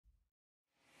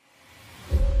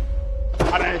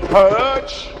And I heard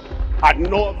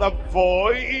another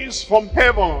voice from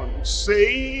heaven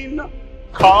saying,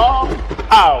 come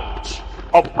out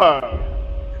of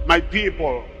her, my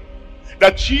people,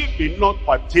 that ye be not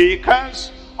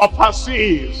partakers of her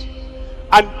sins,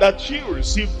 and that ye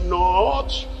receive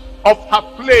not of her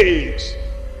plagues.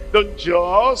 Don't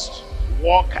just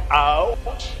walk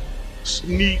out,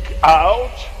 sneak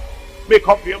out, make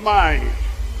up your mind.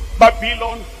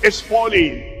 Babylon is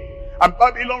falling. And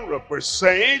Babylon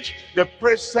represents the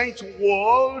present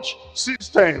world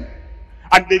system.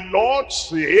 And the Lord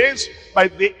says, by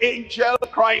the angel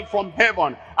crying from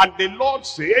heaven, and the Lord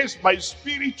says, by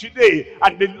spirit today,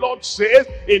 and the Lord says,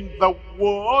 in the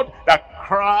word that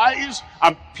cries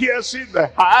and pierces the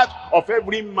heart of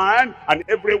every man and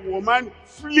every woman,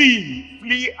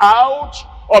 flee out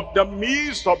of the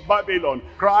midst of Babylon.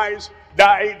 Christ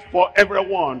died for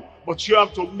everyone. But you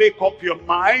have to make up your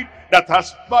mind that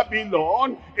as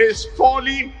Babylon is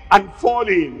falling and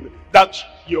falling, that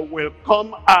you will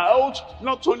come out,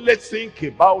 not only think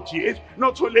about it,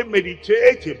 not only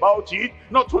meditate about it,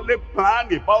 not only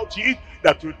plan about it,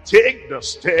 that you take the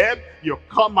step, you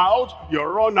come out, you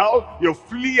run out, you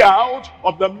flee out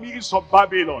of the midst of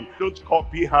Babylon. Don't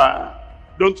copy her,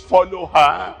 don't follow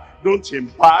her, don't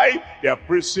imbibe their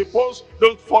principles,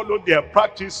 don't follow their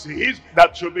practices,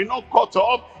 that you'll be not caught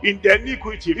up in their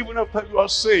iniquity. Even after you are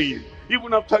saved,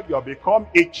 even after you have become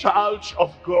a child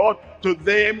of God, to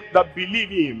them that believe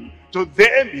him, to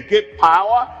them he gave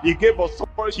power, he gave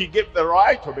authority, he gave the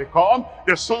right to become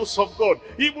the sons of God.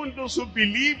 Even those who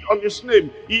believed on his name,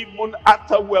 even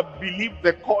after we have believed,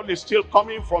 the call is still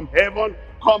coming from heaven.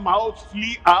 Come out,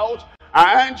 flee out,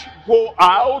 and go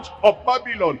out of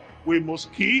Babylon. We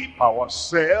must keep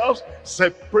ourselves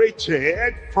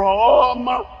separated from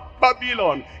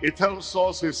Babylon. It tells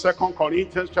us in 2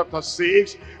 Corinthians chapter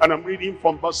 6, and I'm reading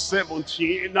from verse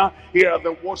 17. Here are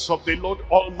the words of the Lord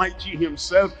Almighty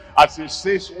himself, as he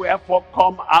says, wherefore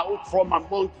come out from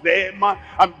among them,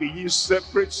 and be ye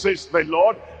separate, says the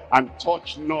Lord, and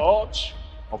touch not,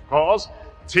 of course,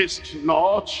 taste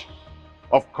not,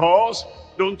 of course,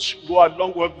 don't go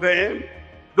along with them.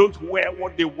 Don't wear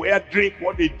what they wear, drink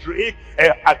what they drink,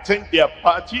 attend their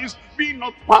parties. Be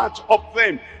not part of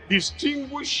them.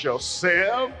 Distinguish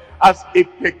yourself as a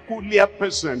peculiar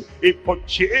person, a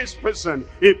purchased person,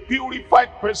 a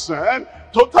purified person,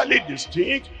 totally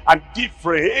distinct and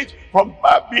different from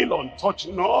Babylon. Touch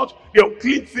not the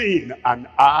unclean thing, and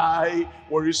I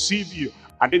will receive you.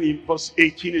 And then in verse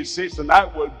 18 it says, and I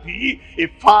will be a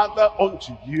father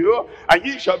unto you, and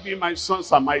ye shall be my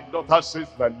sons and my daughters, says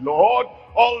the Lord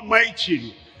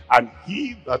Almighty. And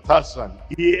he that has an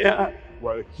ear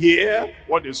will hear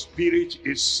what the Spirit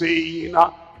is saying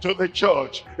to the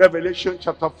church. Revelation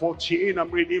chapter 14,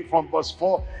 I'm reading from verse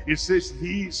 4. It says,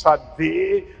 these are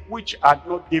they which are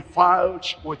not defiled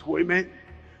with women,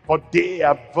 for they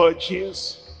are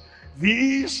virgins.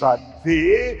 These are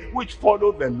they which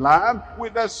follow the Lamb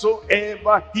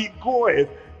whithersoever he goeth.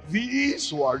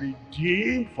 These were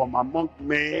redeemed from among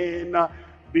men,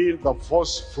 being the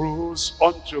first fruits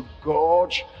unto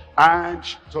God and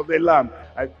to the Lamb.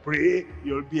 I pray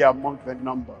you'll be among the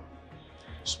number.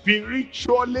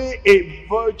 Spiritually a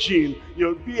virgin,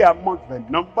 you'll be among the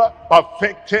number,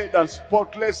 perfected and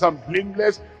spotless and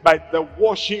blameless by the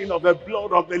washing of the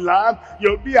blood of the Lamb.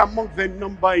 You'll be among the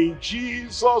number in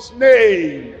Jesus'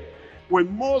 name. We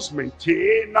must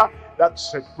maintain that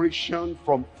separation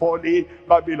from falling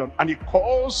Babylon. And he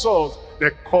calls us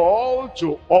the call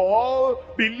to all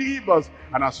believers.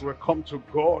 And as we come to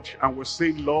God and we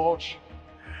say, Lord,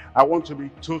 I want to be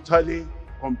totally,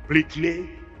 completely,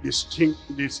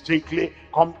 distinctly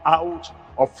come out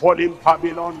of falling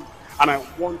Babylon, and I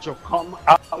want to come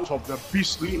out of the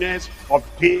beastliness of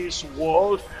this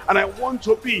world, and I want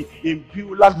to be in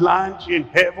Beulah land in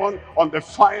heaven on the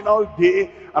final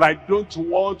day. And I don't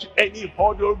want any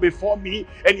hurdle before me,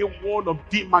 any wall of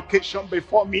demarcation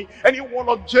before me, any wall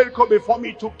of Jericho before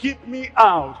me to keep me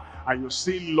out. And you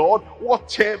say, Lord,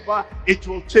 whatever it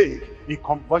will take, a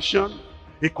conversion,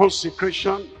 a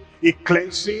consecration, a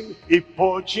cleansing, a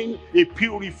purging, a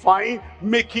purifying,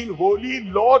 making holy,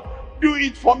 Lord, do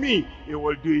it for me. He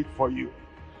will do it for you.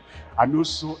 And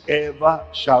whosoever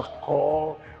shall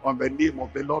call on the name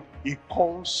of the Lord, he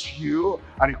calls you,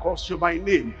 and he calls you by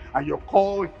name, and you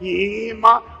call him,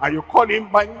 and you call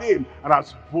him by name. And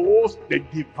as both the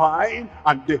divine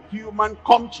and the human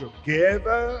come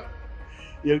together,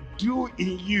 he'll do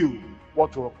in you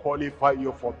what will qualify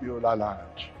you for Beulah land.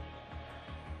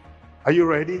 Are you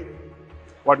ready?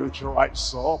 Why don't you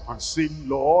rise up and say,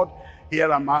 Lord,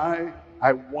 here am I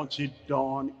want it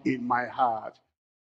done in my heart.